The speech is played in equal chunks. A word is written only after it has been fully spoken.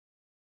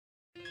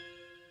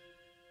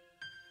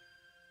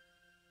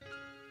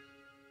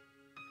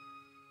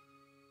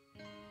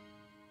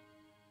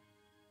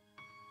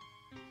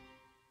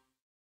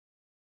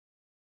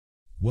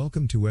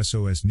Welcome to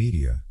SOS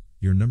Media,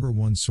 your number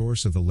one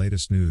source of the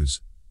latest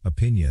news,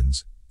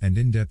 opinions, and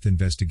in-depth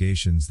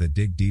investigations that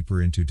dig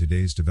deeper into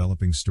today's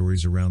developing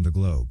stories around the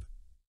globe.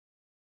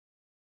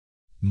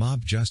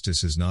 Mob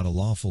justice is not a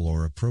lawful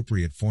or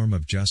appropriate form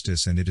of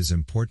justice, and it is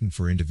important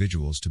for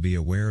individuals to be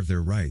aware of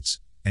their rights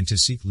and to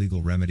seek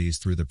legal remedies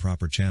through the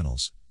proper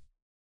channels.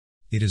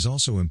 It is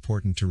also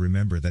important to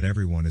remember that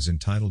everyone is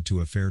entitled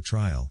to a fair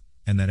trial,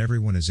 and that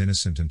everyone is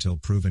innocent until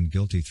proven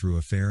guilty through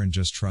a fair and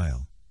just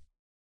trial.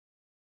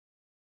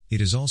 It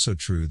is also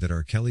true that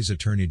R. Kelly's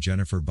attorney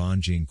Jennifer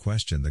Bonjean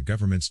questioned the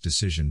government's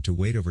decision to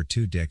wait over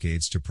 2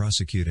 decades to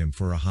prosecute him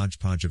for a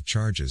hodgepodge of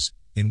charges,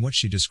 in what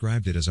she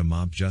described it as a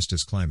mob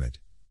justice climate.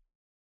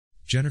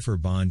 Jennifer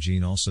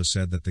Bonjean also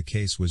said that the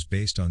case was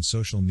based on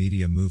social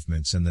media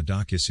movements and the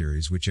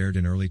docuseries which aired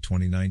in early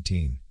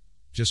 2019,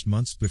 just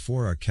months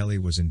before R. Kelly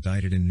was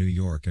indicted in New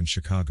York and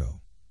Chicago.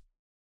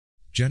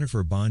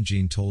 Jennifer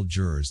Bonjean told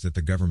jurors that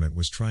the government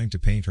was trying to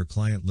paint her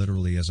client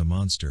literally as a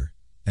monster,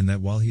 and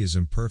that while he is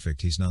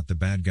imperfect, he's not the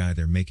bad guy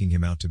they're making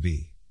him out to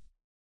be.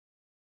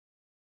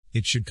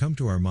 It should come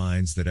to our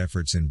minds that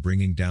efforts in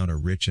bringing down a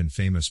rich and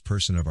famous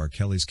person of R.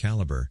 Kelly's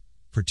caliber,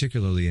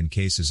 particularly in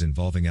cases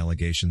involving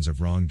allegations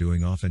of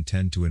wrongdoing, often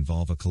tend to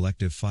involve a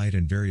collective fight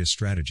and various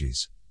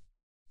strategies.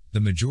 The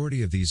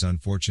majority of these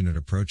unfortunate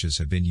approaches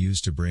have been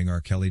used to bring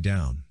R. Kelly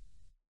down.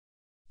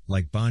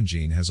 Like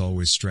Bonjean has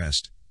always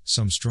stressed,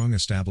 some strong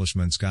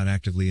establishments got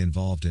actively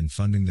involved in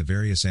funding the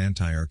various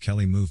anti-R.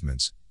 Kelly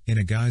movements, in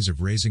a guise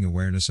of raising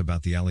awareness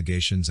about the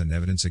allegations and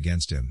evidence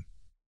against him.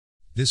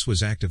 This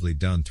was actively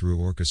done through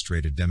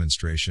orchestrated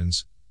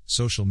demonstrations,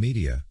 social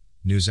media,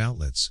 news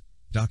outlets,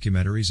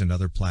 documentaries, and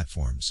other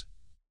platforms.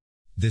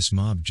 This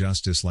mob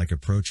justice-like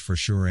approach for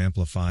sure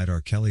amplified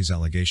R. Kelly's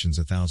allegations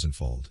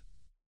 1,000-fold.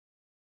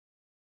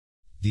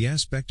 The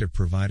aspect of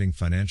providing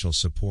financial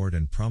support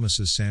and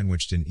promises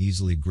sandwiched in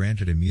easily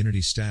granted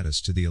immunity status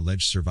to the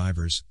alleged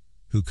survivors,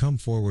 who come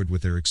forward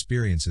with their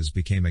experiences,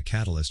 became a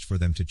catalyst for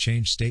them to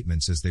change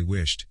statements as they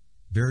wished,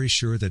 very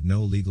sure that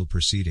no legal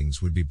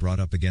proceedings would be brought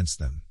up against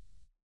them.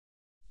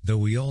 Though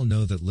we all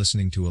know that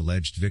listening to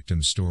alleged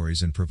victims'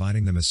 stories and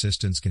providing them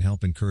assistance can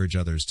help encourage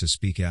others to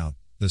speak out,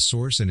 the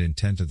source and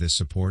intent of this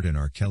support in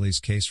R. Kelly's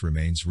case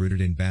remains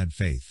rooted in bad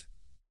faith.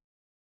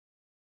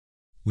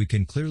 We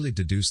can clearly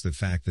deduce the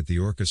fact that the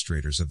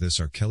orchestrators of this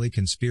R. Kelly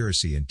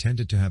conspiracy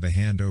intended to have a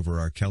hand over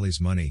R. Kelly's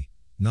money,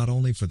 not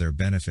only for their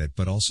benefit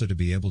but also to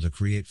be able to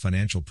create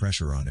financial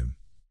pressure on him.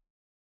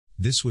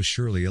 This was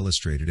surely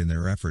illustrated in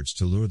their efforts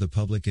to lure the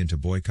public into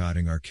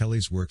boycotting R.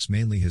 Kelly's works,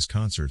 mainly his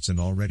concerts and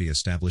already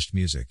established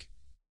music.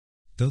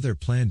 Though their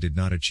plan did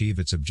not achieve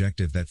its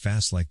objective that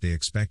fast like they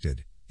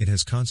expected, it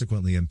has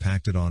consequently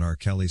impacted on R.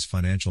 Kelly's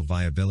financial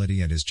viability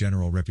and his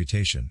general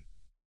reputation.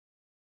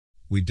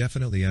 We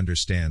definitely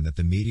understand that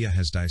the media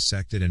has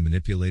dissected and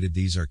manipulated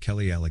these R.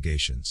 Kelly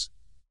allegations.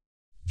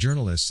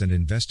 Journalists and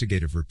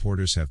investigative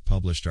reporters have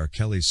published R.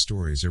 Kelly's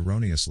stories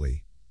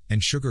erroneously,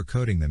 and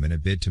sugarcoating them in a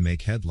bid to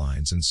make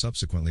headlines and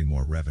subsequently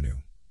more revenue.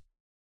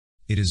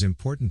 It is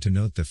important to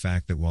note the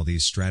fact that while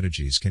these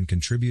strategies can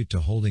contribute to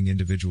holding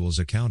individuals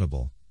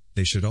accountable,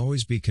 they should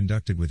always be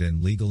conducted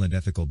within legal and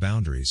ethical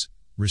boundaries,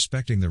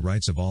 respecting the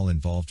rights of all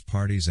involved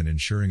parties and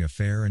ensuring a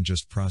fair and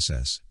just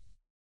process.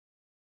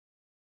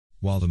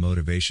 While the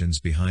motivations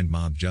behind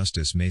mob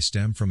justice may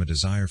stem from a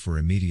desire for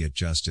immediate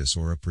justice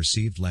or a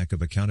perceived lack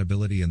of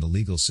accountability in the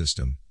legal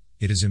system,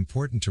 it is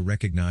important to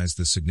recognize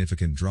the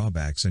significant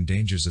drawbacks and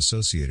dangers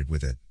associated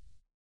with it.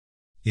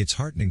 It's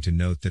heartening to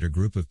note that a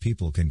group of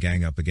people can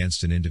gang up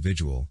against an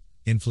individual,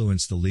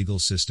 influence the legal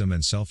system,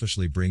 and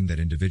selfishly bring that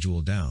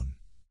individual down.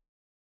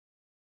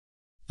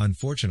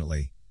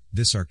 Unfortunately,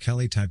 this R.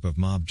 Kelly type of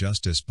mob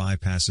justice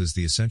bypasses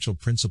the essential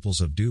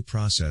principles of due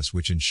process,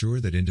 which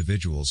ensure that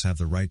individuals have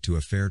the right to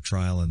a fair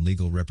trial and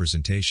legal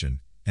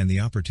representation, and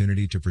the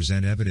opportunity to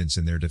present evidence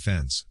in their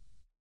defense.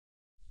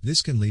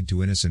 This can lead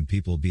to innocent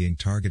people being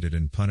targeted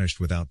and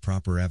punished without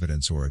proper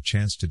evidence or a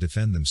chance to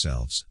defend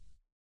themselves.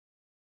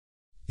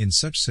 In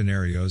such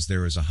scenarios,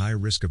 there is a high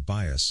risk of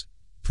bias,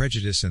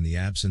 prejudice, and the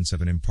absence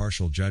of an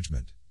impartial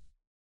judgment.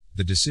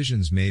 The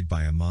decisions made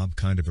by a mob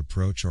kind of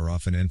approach are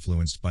often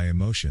influenced by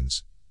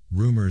emotions,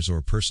 rumors,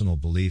 or personal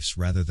beliefs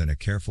rather than a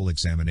careful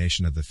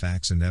examination of the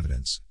facts and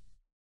evidence.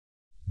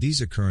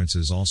 These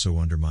occurrences also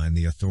undermine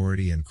the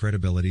authority and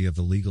credibility of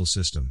the legal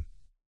system.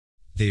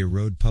 They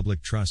erode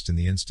public trust in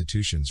the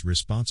institutions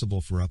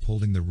responsible for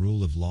upholding the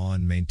rule of law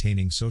and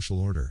maintaining social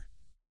order.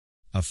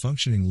 A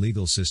functioning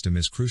legal system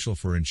is crucial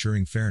for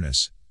ensuring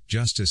fairness,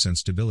 justice, and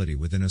stability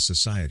within a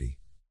society.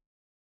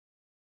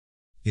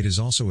 It is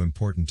also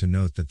important to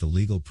note that the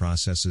legal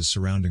processes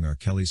surrounding R.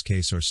 Kelly's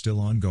case are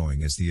still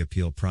ongoing as the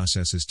appeal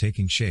process is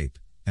taking shape,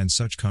 and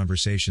such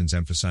conversations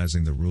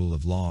emphasizing the rule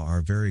of law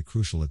are very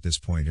crucial at this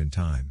point in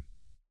time.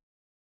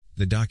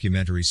 The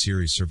documentary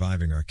series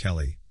Surviving R.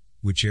 Kelly,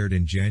 which aired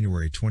in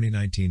January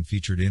 2019,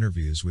 featured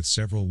interviews with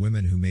several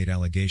women who made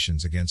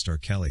allegations against R.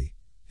 Kelly,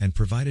 and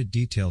provided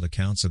detailed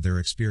accounts of their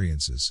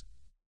experiences.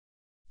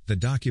 The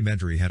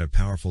documentary had a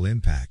powerful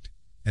impact,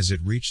 as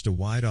it reached a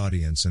wide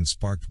audience and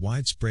sparked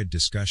widespread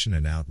discussion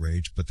and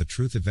outrage, but the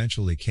truth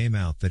eventually came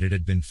out that it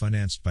had been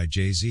financed by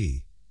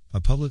Jay-Z, a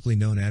publicly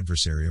known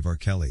adversary of R.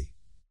 Kelly.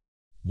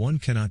 One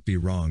cannot be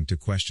wrong to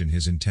question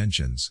his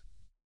intentions.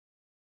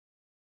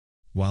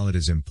 While it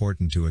is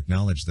important to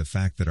acknowledge the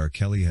fact that R.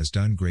 Kelly has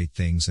done great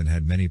things and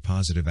had many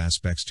positive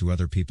aspects to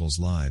other people's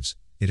lives,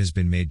 it has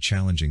been made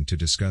challenging to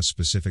discuss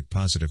specific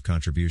positive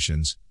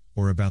contributions,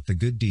 or about the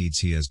good deeds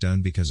he has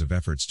done because of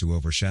efforts to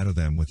overshadow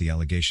them with the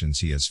allegations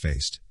he has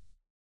faced.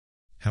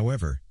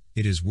 However,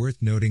 it is worth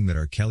noting that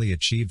R. Kelly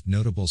achieved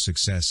notable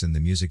success in the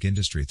music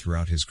industry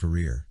throughout his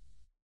career.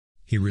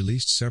 He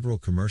released several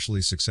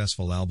commercially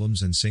successful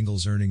albums and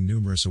singles, earning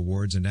numerous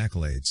awards and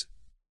accolades.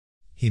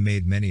 He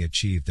made many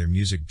achieve their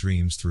music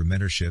dreams through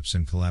mentorships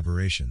and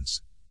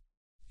collaborations.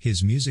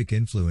 His music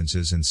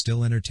influences and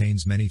still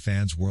entertains many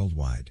fans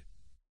worldwide.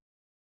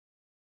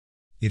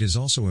 It is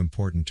also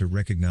important to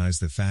recognize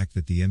the fact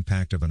that the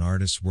impact of an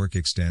artist's work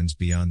extends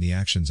beyond the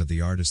actions of the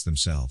artist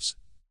themselves.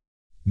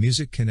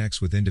 Music connects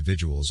with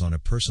individuals on a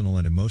personal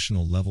and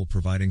emotional level,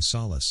 providing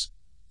solace,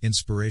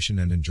 inspiration,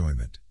 and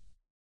enjoyment.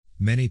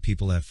 Many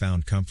people have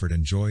found comfort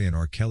and joy in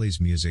R.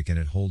 Kelly's music, and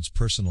it holds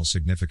personal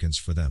significance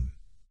for them.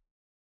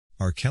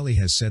 R. Kelly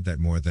has said that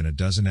more than a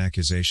dozen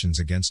accusations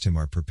against him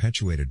are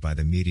perpetuated by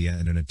the media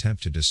in an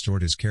attempt to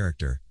distort his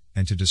character,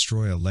 and to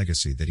destroy a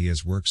legacy that he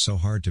has worked so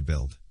hard to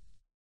build.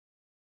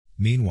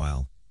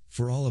 Meanwhile,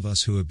 for all of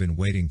us who have been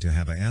waiting to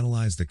have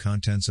analyzed the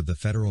contents of the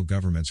federal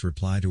government's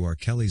reply to R.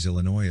 Kelly's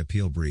Illinois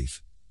appeal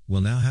brief,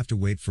 we'll now have to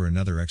wait for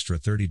another extra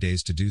 30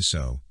 days to do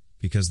so,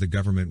 because the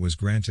government was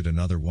granted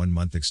another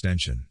 1-month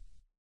extension.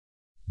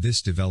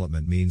 This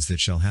development means that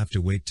she'll have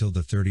to wait till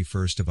the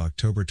 31st of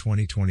October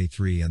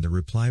 2023 and the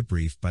reply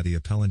brief by the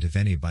appellant, if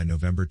any, by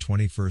November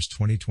 21,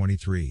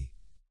 2023.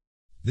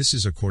 This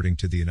is according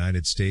to the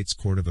United States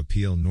Court of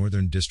Appeal,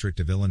 Northern District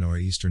of Illinois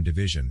Eastern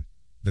Division,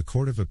 the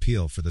Court of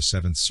Appeal for the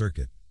 7th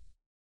Circuit.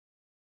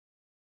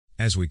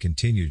 As we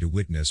continue to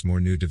witness more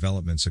new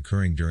developments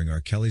occurring during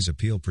R. Kelly's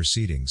appeal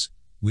proceedings,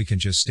 we can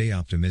just stay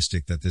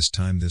optimistic that this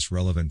time this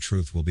relevant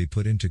truth will be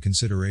put into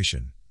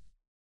consideration.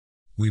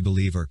 We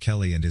believe R.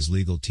 Kelly and his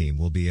legal team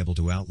will be able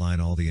to outline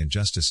all the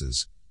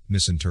injustices,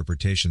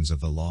 misinterpretations of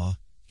the law,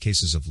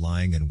 cases of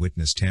lying and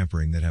witness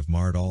tampering that have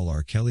marred all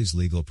R. Kelly's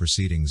legal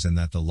proceedings, and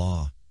that the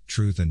law,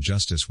 truth, and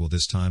justice will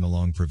this time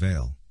along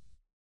prevail.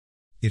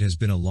 It has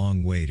been a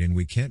long wait, and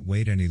we can't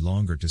wait any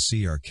longer to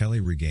see R. Kelly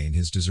regain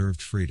his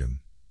deserved freedom.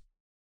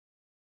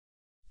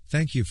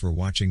 Thank you for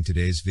watching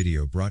today's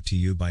video, brought to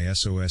you by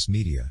SOS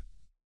Media.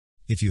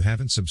 If you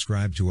haven't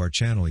subscribed to our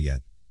channel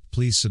yet,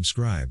 please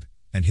subscribe,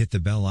 and hit the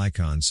bell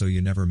icon so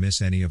you never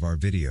miss any of our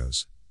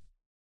videos.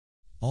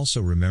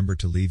 Also remember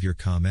to leave your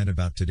comment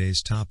about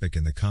today's topic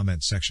in the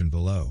comment section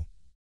below.